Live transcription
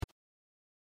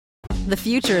The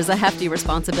future is a hefty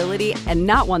responsibility and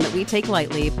not one that we take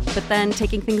lightly, but then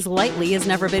taking things lightly has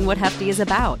never been what Hefty is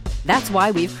about. That's why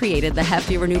we've created the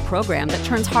Hefty Renew program that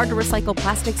turns hard-to-recycle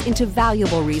plastics into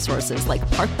valuable resources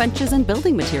like park benches and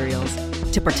building materials.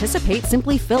 To participate,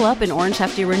 simply fill up an orange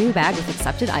Hefty Renew bag with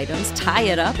accepted items, tie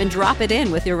it up, and drop it in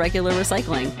with your regular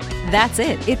recycling. That's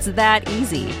it. It's that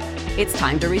easy. It's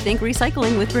time to rethink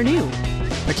recycling with Renew.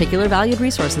 Particular valued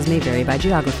resources may vary by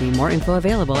geography. More info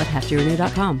available at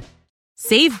heftyrenew.com.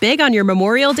 Save big on your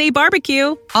Memorial Day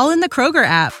barbecue, all in the Kroger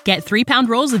app. Get 3-pound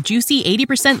rolls of juicy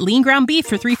 80% lean ground beef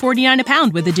for $3.49 a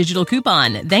pound with a digital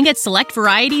coupon. Then get select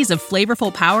varieties of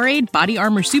flavorful Powerade, Body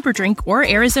Armor Super Drink, or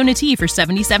Arizona tea for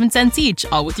 77 cents each,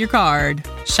 all with your card.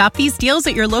 Shop these deals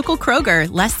at your local Kroger,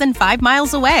 less than 5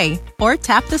 miles away. Or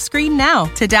tap the screen now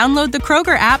to download the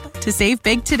Kroger app to save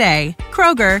big today.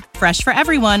 Kroger, fresh for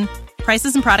everyone.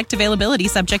 Prices and product availability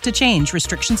subject to change.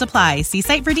 Restrictions apply. See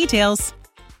site for details.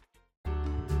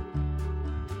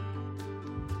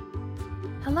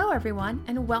 Hello everyone,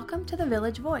 and welcome to The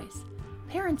Village Voice,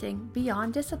 Parenting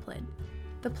Beyond Discipline,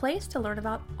 the place to learn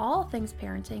about all things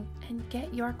parenting and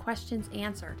get your questions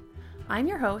answered. I'm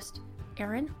your host,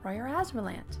 Erin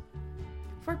Royer-Asverlant.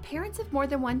 For parents of more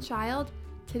than one child,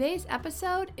 today's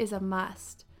episode is a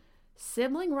must.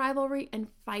 Sibling rivalry and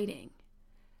fighting.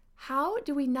 How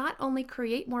do we not only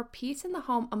create more peace in the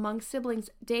home among siblings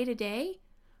day to day,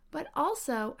 but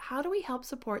also, how do we help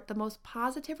support the most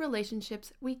positive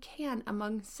relationships we can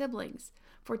among siblings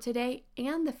for today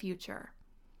and the future?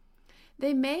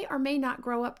 They may or may not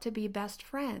grow up to be best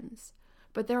friends,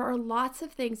 but there are lots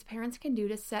of things parents can do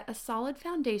to set a solid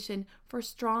foundation for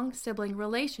strong sibling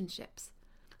relationships.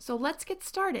 So let's get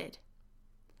started.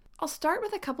 I'll start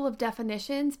with a couple of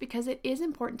definitions because it is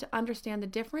important to understand the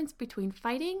difference between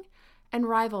fighting and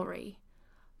rivalry.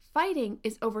 Fighting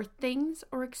is over things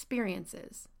or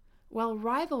experiences, while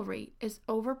rivalry is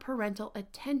over parental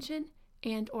attention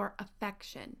and or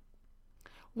affection.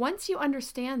 Once you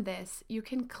understand this, you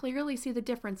can clearly see the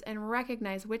difference and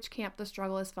recognize which camp the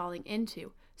struggle is falling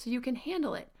into, so you can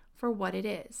handle it for what it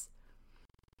is.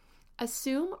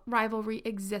 Assume rivalry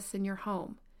exists in your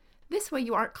home. This way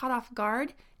you aren't caught off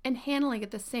guard and handling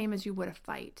it the same as you would a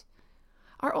fight.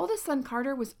 Our oldest son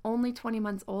Carter was only 20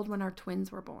 months old when our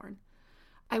twins were born.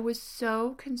 I was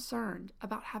so concerned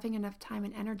about having enough time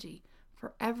and energy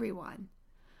for everyone.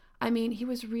 I mean, he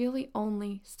was really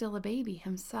only still a baby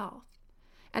himself.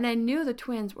 And I knew the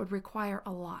twins would require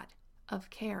a lot of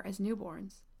care as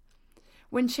newborns.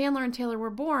 When Chandler and Taylor were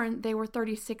born, they were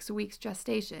 36 weeks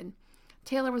gestation.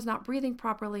 Taylor was not breathing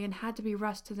properly and had to be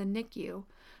rushed to the NICU.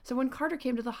 So when Carter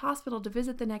came to the hospital to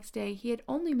visit the next day, he had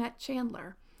only met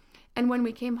Chandler. And when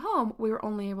we came home, we were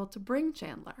only able to bring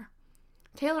Chandler.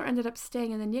 Taylor ended up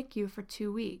staying in the NICU for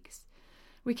 2 weeks.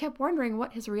 We kept wondering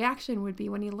what his reaction would be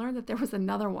when he learned that there was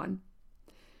another one.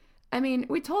 I mean,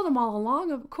 we told him all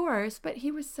along, of course, but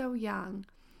he was so young.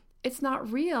 It's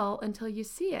not real until you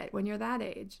see it when you're that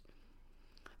age.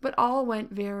 But all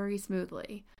went very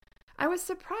smoothly. I was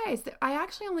surprised that I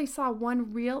actually only saw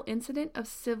one real incident of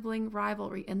sibling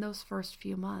rivalry in those first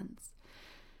few months.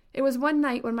 It was one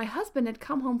night when my husband had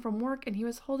come home from work and he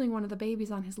was holding one of the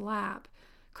babies on his lap.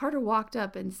 Carter walked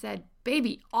up and said,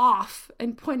 "Baby off,"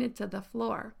 and pointed to the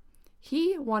floor.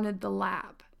 He wanted the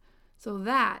lap. So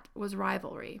that was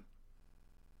rivalry.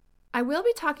 I will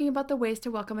be talking about the ways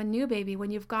to welcome a new baby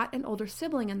when you've got an older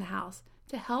sibling in the house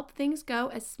to help things go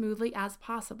as smoothly as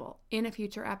possible in a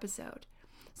future episode.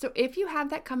 So if you have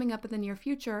that coming up in the near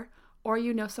future, or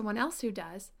you know someone else who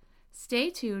does, stay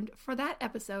tuned for that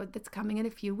episode that's coming in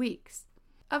a few weeks.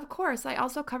 Of course, I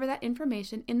also cover that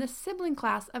information in the sibling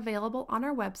class available on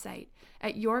our website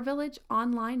at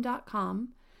yourvillageonline.com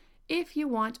if you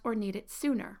want or need it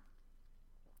sooner.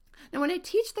 Now, when I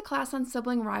teach the class on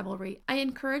sibling rivalry, I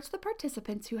encourage the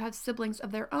participants who have siblings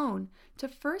of their own to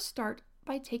first start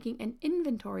by taking an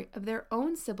inventory of their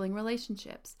own sibling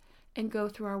relationships and go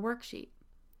through our worksheet.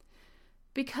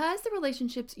 Because the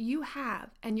relationships you have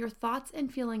and your thoughts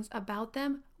and feelings about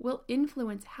them will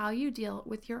influence how you deal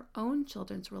with your own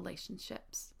children's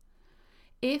relationships.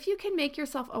 If you can make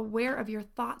yourself aware of your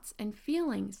thoughts and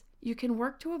feelings, you can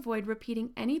work to avoid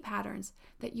repeating any patterns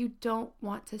that you don't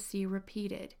want to see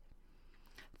repeated.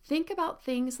 Think about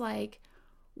things like,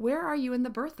 where are you in the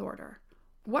birth order?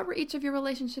 What were each of your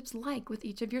relationships like with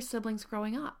each of your siblings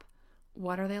growing up?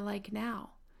 What are they like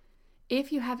now?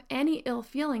 If you have any ill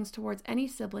feelings towards any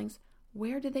siblings,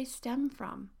 where do they stem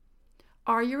from?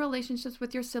 Are your relationships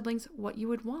with your siblings what you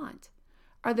would want?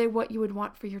 Are they what you would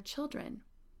want for your children?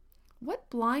 What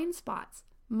blind spots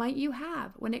might you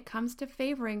have when it comes to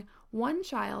favoring one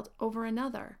child over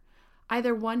another,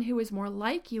 either one who is more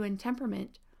like you in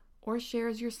temperament or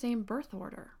shares your same birth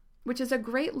order, which is a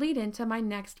great lead-in to my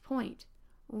next point.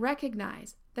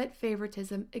 Recognize that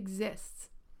favoritism exists.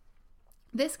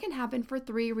 This can happen for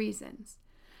 3 reasons.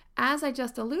 As I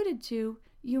just alluded to,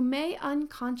 you may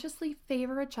unconsciously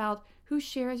favor a child who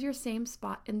shares your same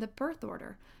spot in the birth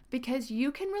order because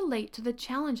you can relate to the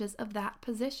challenges of that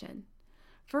position.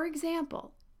 For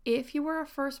example, if you were a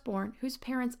firstborn whose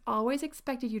parents always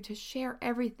expected you to share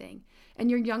everything and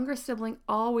your younger sibling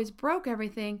always broke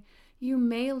everything, you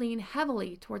may lean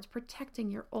heavily towards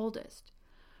protecting your oldest.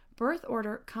 Birth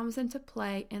order comes into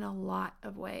play in a lot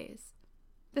of ways.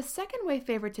 The second way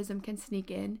favoritism can sneak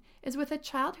in is with a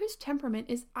child whose temperament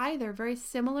is either very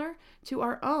similar to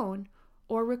our own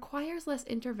or requires less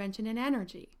intervention and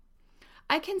energy.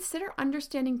 I consider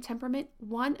understanding temperament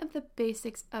one of the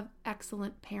basics of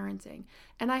excellent parenting,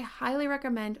 and I highly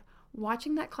recommend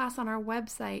watching that class on our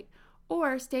website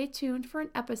or stay tuned for an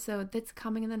episode that's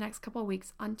coming in the next couple of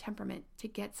weeks on temperament to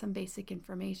get some basic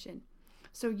information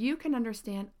so you can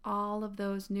understand all of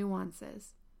those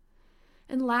nuances.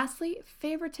 And lastly,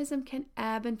 favoritism can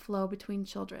ebb and flow between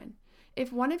children.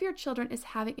 If one of your children is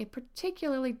having a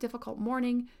particularly difficult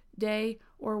morning, day,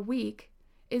 or week,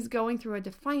 is going through a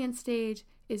defiant stage,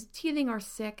 is teething or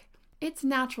sick, it's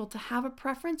natural to have a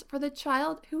preference for the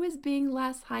child who is being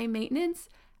less high maintenance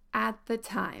at the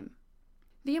time.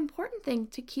 The important thing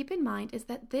to keep in mind is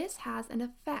that this has an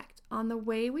effect on the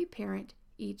way we parent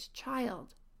each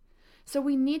child. So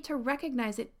we need to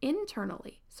recognize it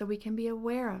internally so we can be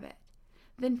aware of it.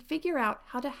 Then figure out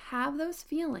how to have those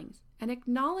feelings and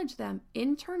acknowledge them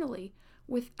internally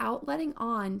without letting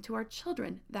on to our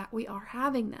children that we are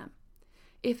having them.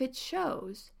 If it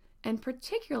shows, and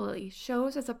particularly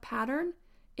shows as a pattern,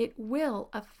 it will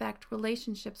affect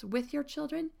relationships with your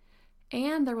children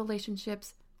and the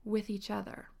relationships with each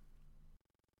other.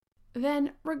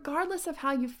 Then, regardless of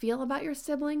how you feel about your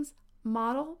siblings,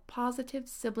 model positive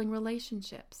sibling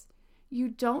relationships. You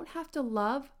don't have to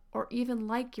love or even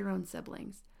like your own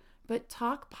siblings, but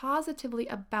talk positively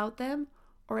about them,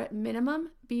 or at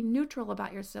minimum, be neutral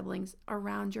about your siblings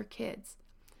around your kids.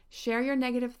 Share your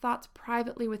negative thoughts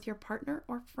privately with your partner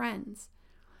or friends.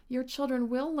 Your children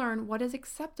will learn what is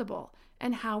acceptable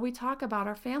and how we talk about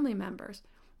our family members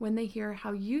when they hear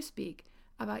how you speak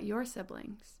about your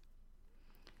siblings.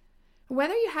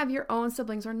 Whether you have your own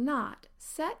siblings or not,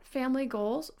 set family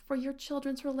goals for your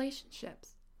children's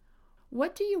relationships.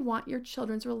 What do you want your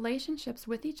children's relationships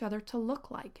with each other to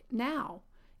look like now?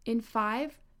 In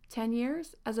 5, 10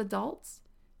 years as adults?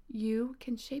 You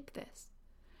can shape this.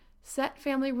 Set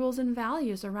family rules and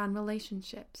values around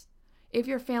relationships. If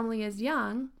your family is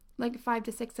young, like 5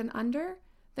 to 6 and under,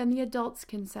 then the adults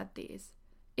can set these.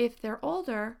 If they're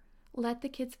older, let the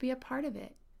kids be a part of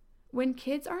it. When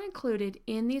kids are included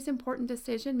in these important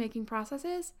decision-making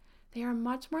processes, they are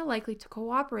much more likely to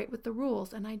cooperate with the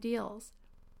rules and ideals.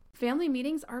 Family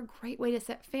meetings are a great way to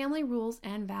set family rules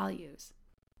and values.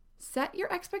 Set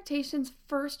your expectations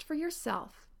first for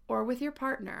yourself or with your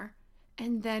partner,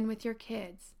 and then with your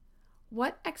kids.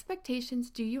 What expectations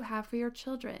do you have for your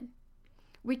children?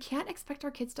 We can't expect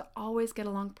our kids to always get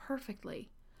along perfectly,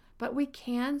 but we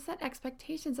can set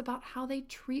expectations about how they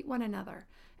treat one another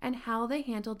and how they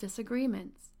handle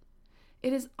disagreements.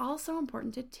 It is also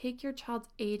important to take your child's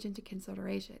age into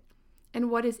consideration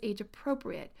and what is age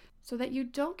appropriate so that you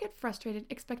don't get frustrated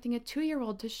expecting a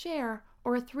 2-year-old to share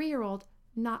or a 3-year-old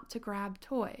not to grab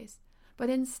toys, but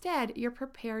instead you're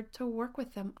prepared to work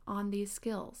with them on these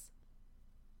skills.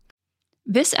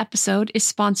 This episode is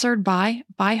sponsored by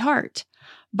ByHeart.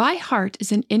 ByHeart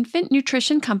is an infant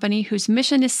nutrition company whose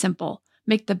mission is simple: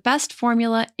 make the best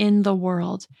formula in the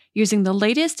world. Using the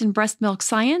latest in breast milk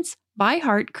science,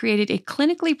 ByHeart created a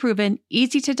clinically proven,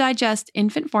 easy-to-digest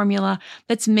infant formula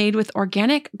that's made with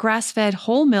organic, grass-fed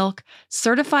whole milk,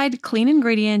 certified clean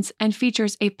ingredients, and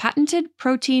features a patented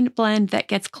protein blend that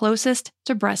gets closest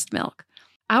to breast milk.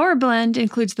 Our blend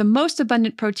includes the most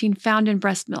abundant protein found in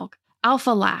breast milk,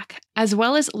 alpha-lac, as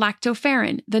well as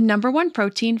lactoferrin, the #1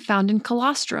 protein found in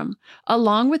colostrum,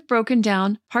 along with broken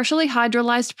down, partially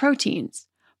hydrolyzed proteins.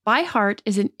 ByHeart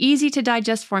is an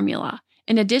easy-to-digest formula.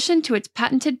 In addition to its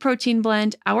patented protein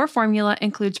blend, our formula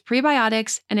includes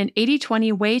prebiotics and an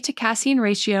 80-20 whey to casein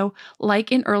ratio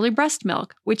like in early breast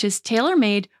milk, which is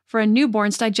tailor-made for a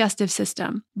newborn's digestive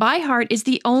system. ByHeart is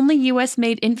the only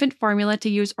U.S.-made infant formula to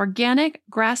use organic,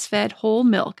 grass-fed whole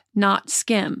milk, not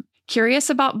skim. Curious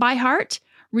about ByHeart?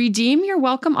 Redeem your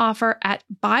welcome offer at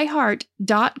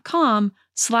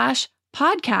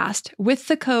byheart.com/podcast with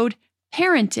the code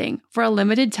PARENTING for a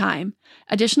limited time.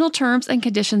 Additional terms and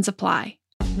conditions apply.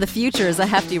 The future is a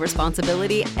hefty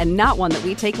responsibility and not one that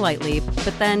we take lightly,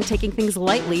 but then taking things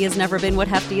lightly has never been what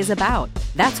Hefty is about.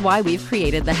 That's why we've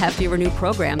created the Hefty Renew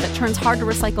program that turns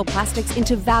hard-to-recycle plastics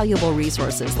into valuable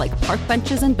resources like park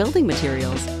benches and building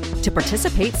materials. To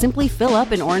participate, simply fill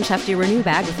up an orange Hefty Renew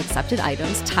bag with accepted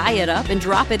items, tie it up, and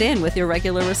drop it in with your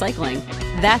regular recycling.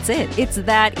 That's it. It's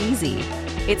that easy.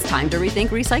 It's time to rethink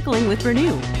recycling with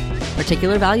Renew.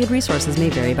 Particular valued resources may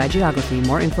vary by geography.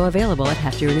 More info available at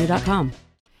heftyrenew.com.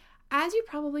 As you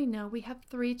probably know, we have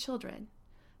 3 children.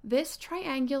 This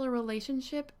triangular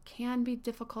relationship can be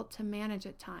difficult to manage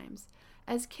at times,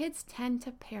 as kids tend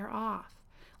to pair off,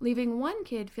 leaving one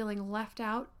kid feeling left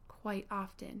out quite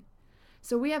often.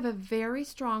 So we have a very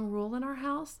strong rule in our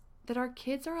house that our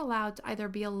kids are allowed to either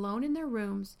be alone in their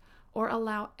rooms or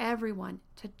allow everyone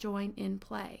to join in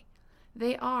play.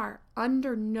 They are,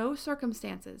 under no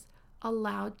circumstances,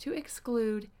 allowed to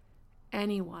exclude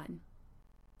anyone.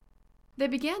 They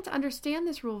began to understand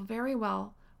this rule very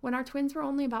well when our twins were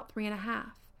only about 3.5.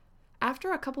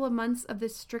 After a couple of months of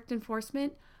this strict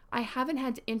enforcement, I haven't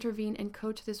had to intervene and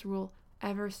coach this rule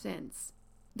ever since.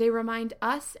 They remind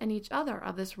us and each other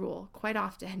of this rule quite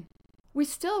often. We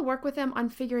still work with them on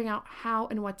figuring out how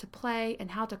and what to play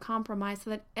and how to compromise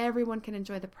so that everyone can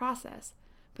enjoy the process.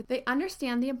 But they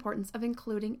understand the importance of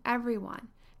including everyone.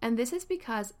 And this is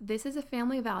because this is a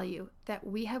family value that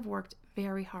we have worked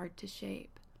very hard to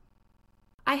shape.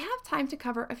 I have time to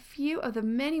cover a few of the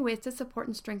many ways to support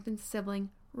and strengthen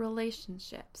sibling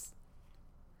relationships.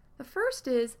 The first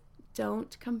is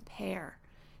don't compare.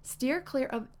 Steer clear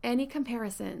of any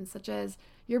comparisons, such as,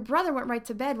 your brother went right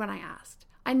to bed when I asked.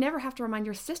 I never have to remind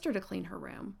your sister to clean her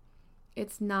room.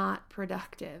 It's not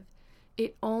productive.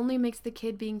 It only makes the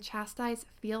kid being chastised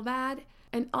feel bad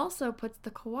and also puts the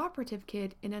cooperative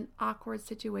kid in an awkward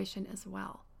situation as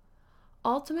well.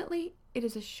 Ultimately, it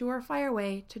is a surefire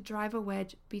way to drive a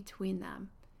wedge between them.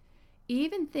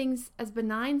 Even things as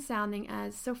benign sounding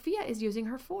as Sophia is using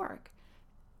her fork,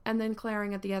 and then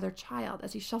glaring at the other child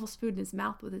as he shovels food in his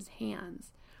mouth with his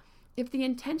hands. If the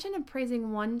intention of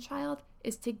praising one child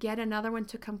is to get another one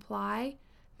to comply,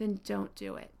 then don't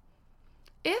do it.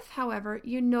 If, however,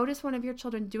 you notice one of your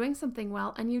children doing something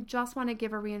well and you just want to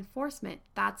give a reinforcement,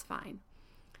 that's fine.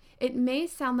 It may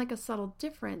sound like a subtle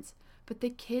difference, but the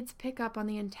kids pick up on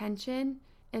the intention,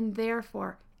 and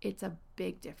therefore, it's a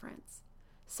big difference.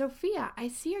 Sophia, I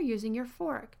see you're using your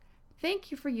fork. Thank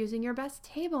you for using your best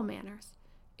table manners.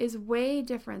 Is way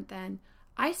different than,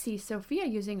 I see Sophia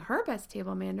using her best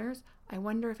table manners. I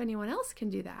wonder if anyone else can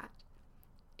do that.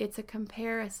 It's a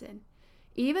comparison.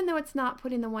 Even though it's not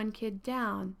putting the one kid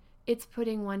down, it's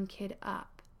putting one kid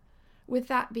up. With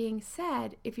that being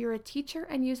said, if you're a teacher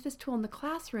and use this tool in the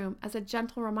classroom as a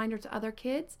gentle reminder to other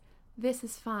kids, this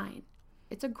is fine.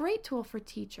 It's a great tool for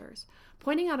teachers.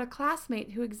 Pointing out a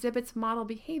classmate who exhibits model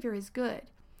behavior is good.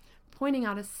 Pointing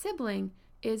out a sibling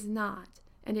is not,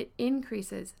 and it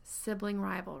increases sibling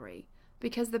rivalry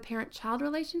because the parent-child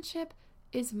relationship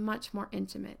is much more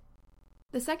intimate.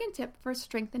 The second tip for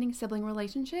strengthening sibling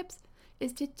relationships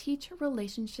is to teach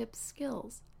relationship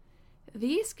skills.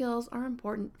 These skills are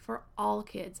important for all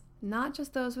kids, not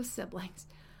just those with siblings.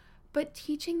 But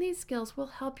teaching these skills will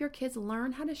help your kids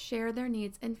learn how to share their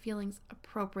needs and feelings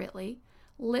appropriately,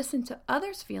 listen to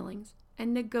others' feelings,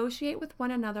 and negotiate with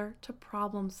one another to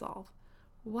problem solve.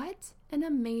 What an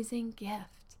amazing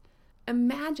gift.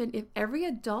 Imagine if every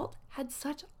adult had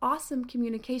such awesome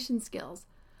communication skills.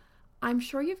 I'm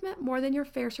sure you've met more than your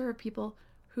fair share of people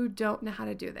who don't know how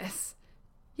to do this.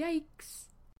 Yikes.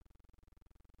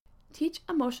 Teach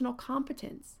emotional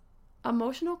competence.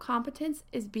 Emotional competence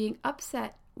is being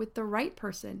upset with the right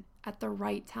person at the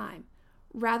right time,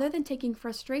 rather than taking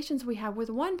frustrations we have with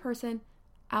one person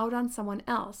out on someone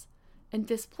else and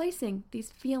displacing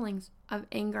these feelings of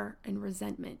anger and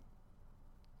resentment.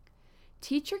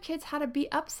 Teach your kids how to be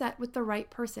upset with the right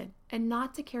person and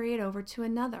not to carry it over to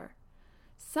another.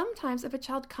 Sometimes if a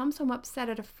child comes home upset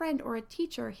at a friend or a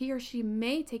teacher, he or she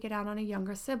may take it out on a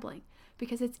younger sibling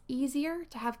because it's easier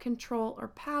to have control or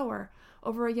power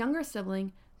over a younger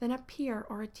sibling than a peer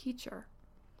or a teacher.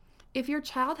 If your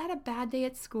child had a bad day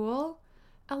at school,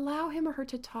 allow him or her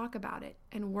to talk about it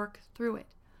and work through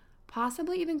it,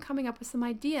 possibly even coming up with some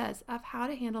ideas of how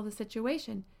to handle the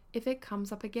situation if it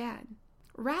comes up again,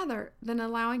 rather than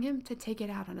allowing him to take it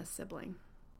out on a sibling.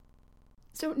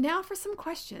 So now for some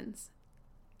questions.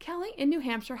 Kelly in New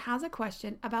Hampshire has a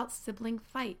question about sibling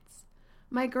fights.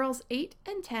 My girls 8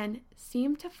 and 10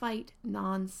 seem to fight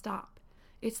non-stop.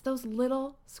 It's those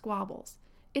little squabbles.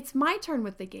 It's my turn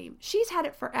with the game. She's had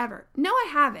it forever. No, I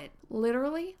haven't.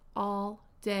 Literally all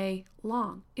day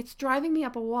long. It's driving me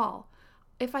up a wall.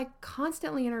 if I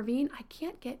constantly intervene, I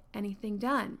can't get anything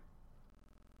done.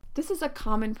 This is a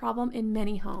common problem in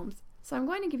many homes, so I'm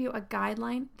going to give you a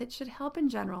guideline that should help in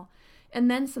general,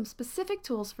 and then some specific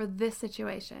tools for this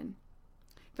situation.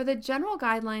 For the general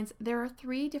guidelines, there are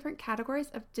 3 different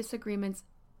categories of disagreements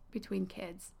between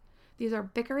kids. These are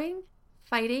bickering,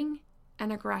 fighting,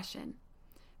 and aggression.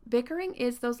 Bickering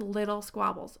is those little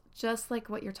squabbles, just like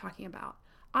what you're talking about.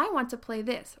 I want to play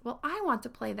this. Well, I want to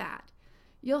play that.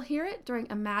 You'll hear it during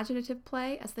imaginative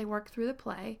play as they work through the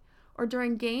play, or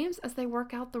during games as they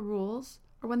work out the rules,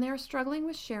 or when they are struggling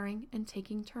with sharing and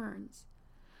taking turns.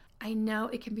 I know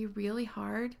it can be really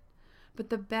hard, but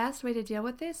the best way to deal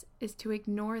with this is to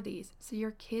ignore these so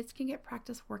your kids can get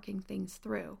practice working things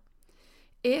through.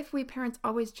 If we parents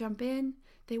always jump in,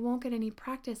 they won't get any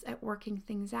practice at working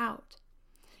things out.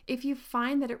 If you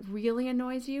find that it really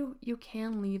annoys you, you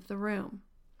can leave the room.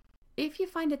 If you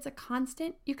find it's a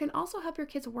constant, you can also help your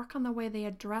kids work on the way they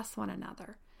address one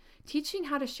another, teaching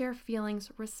how to share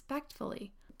feelings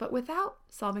respectfully, but without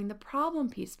solving the problem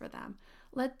piece for them.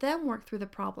 Let them work through the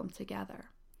problem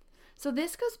together. So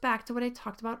this goes back to what I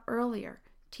talked about earlier,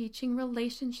 teaching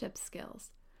relationship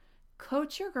skills.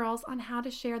 Coach your girls on how to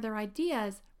share their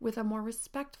ideas with a more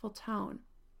respectful tone.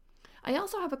 I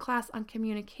also have a class on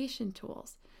communication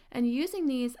tools, and using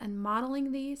these and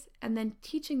modeling these and then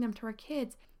teaching them to our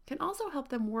kids can also help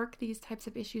them work these types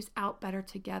of issues out better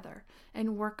together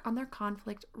and work on their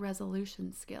conflict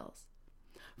resolution skills.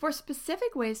 For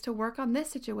specific ways to work on this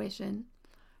situation,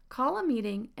 call a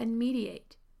meeting and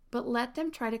mediate, but let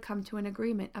them try to come to an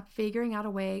agreement of figuring out a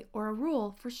way or a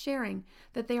rule for sharing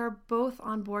that they are both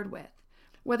on board with,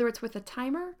 whether it's with a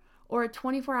timer or a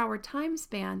 24-hour time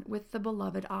span with the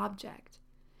beloved object.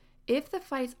 If the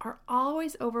fights are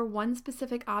always over one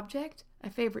specific object, a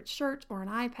favorite shirt or an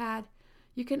iPad,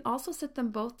 you can also sit them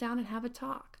both down and have a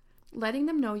talk, letting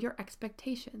them know your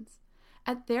expectations.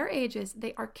 At their ages,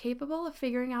 they are capable of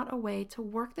figuring out a way to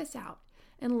work this out,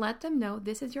 and let them know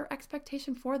this is your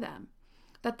expectation for them,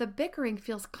 that the bickering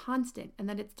feels constant and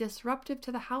that it's disruptive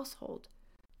to the household.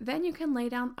 Then you can lay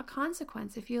down a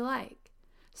consequence if you like,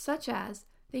 such as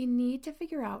they need to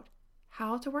figure out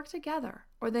how to work together,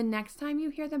 or the next time you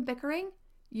hear them bickering,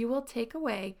 you will take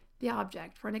away the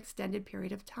object for an extended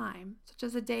period of time, such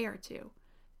as a day or 2,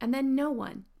 and then no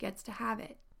one gets to have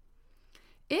it.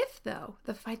 If, though,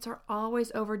 the fights are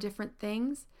always over different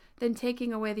things, then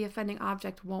taking away the offending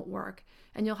object won't work,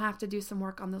 and you'll have to do some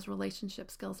work on those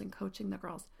relationship skills and coaching the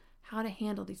girls how to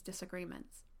handle these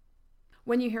disagreements.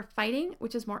 When you hear fighting,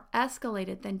 which is more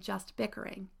escalated than just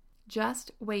bickering,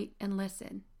 just wait and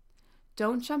listen.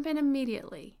 Don't jump in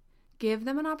immediately. Give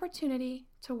them an opportunity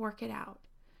to work it out.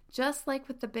 Just like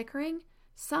with the bickering,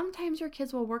 sometimes your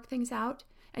kids will work things out,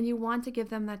 and you want to give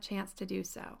them that chance to do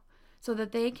so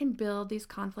that they can build these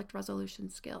conflict resolution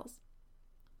skills.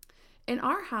 In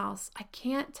our house, I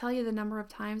can't tell you the number of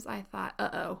times I thought,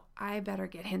 I better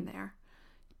get in there.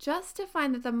 Just to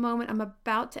find that the moment I'm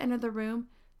about to enter the room,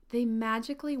 they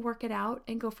magically work it out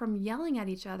and go from yelling at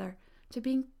each other to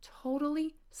being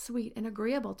totally sweet and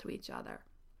agreeable to each other.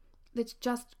 That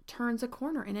just turns a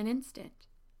corner in an instant.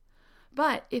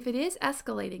 But if it is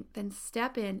escalating, then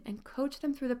step in and coach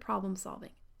them through the problem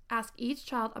solving. Ask each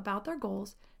child about their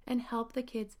goals and help the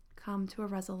kids come to a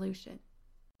resolution.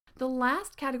 The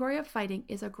last category of fighting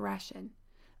is aggression.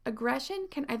 Aggression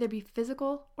can either be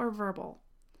physical or verbal.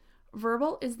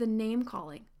 Verbal is the name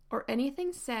calling or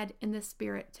anything said in the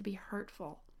spirit to be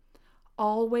hurtful.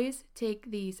 Always take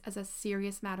these as a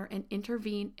serious matter and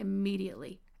intervene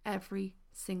immediately every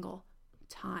single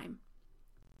time.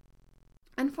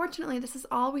 Unfortunately, this is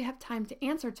all we have time to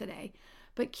answer today,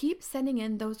 but keep sending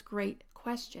in those great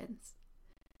questions.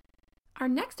 Our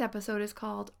next episode is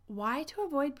called Why to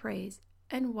Avoid Praise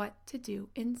and What to Do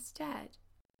Instead.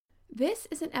 This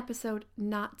is an episode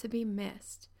not to be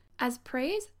missed, as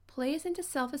praise plays into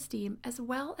self-esteem as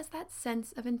well as that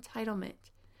sense of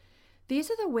entitlement. These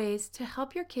are the ways to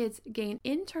help your kids gain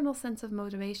internal sense of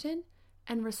motivation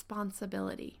and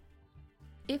responsibility.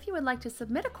 If you would like to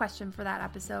submit a question for that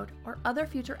episode or other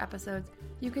future episodes,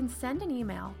 you can send an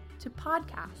email to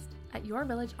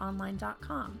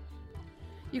podcast@yourvillageonline.com.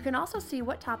 You can also see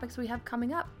what topics we have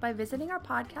coming up by visiting our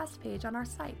podcast page on our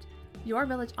site,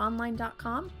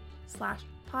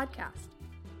 yourvillageonline.com/podcast.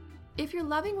 If you're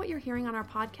loving what you're hearing on our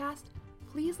podcast,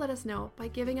 please let us know by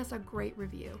giving us a great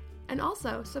review and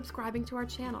also subscribing to our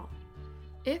channel.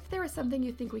 If there is something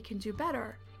you think we can do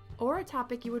better or a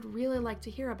topic you would really like to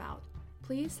hear about,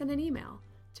 please send an email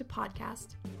to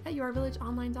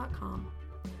podcast@yourvillageonline.com.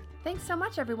 Thanks so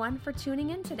much, everyone, for tuning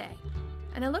in today,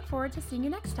 and I look forward to seeing you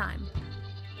next time.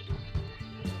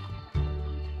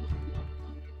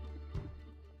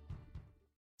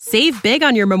 Save big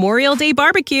on your Memorial Day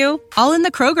barbecue, all in the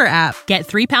Kroger app. Get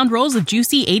 3-pound rolls of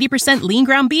juicy 80% lean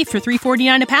ground beef for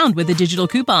 $3.49 a pound with a digital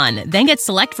coupon. Then get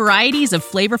select varieties of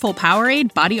flavorful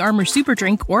Powerade, Body Armor Super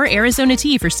Drink, or Arizona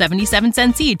tea for 77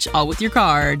 cents each, all with your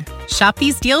card. Shop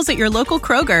these deals at your local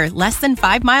Kroger, less than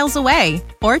 5 miles away.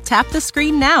 Or tap the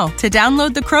screen now to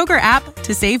download the Kroger app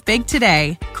to save big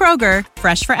today. Kroger,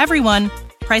 fresh for everyone.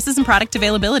 Prices and product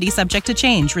availability subject to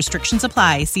change. Restrictions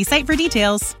apply. See site for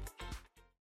details.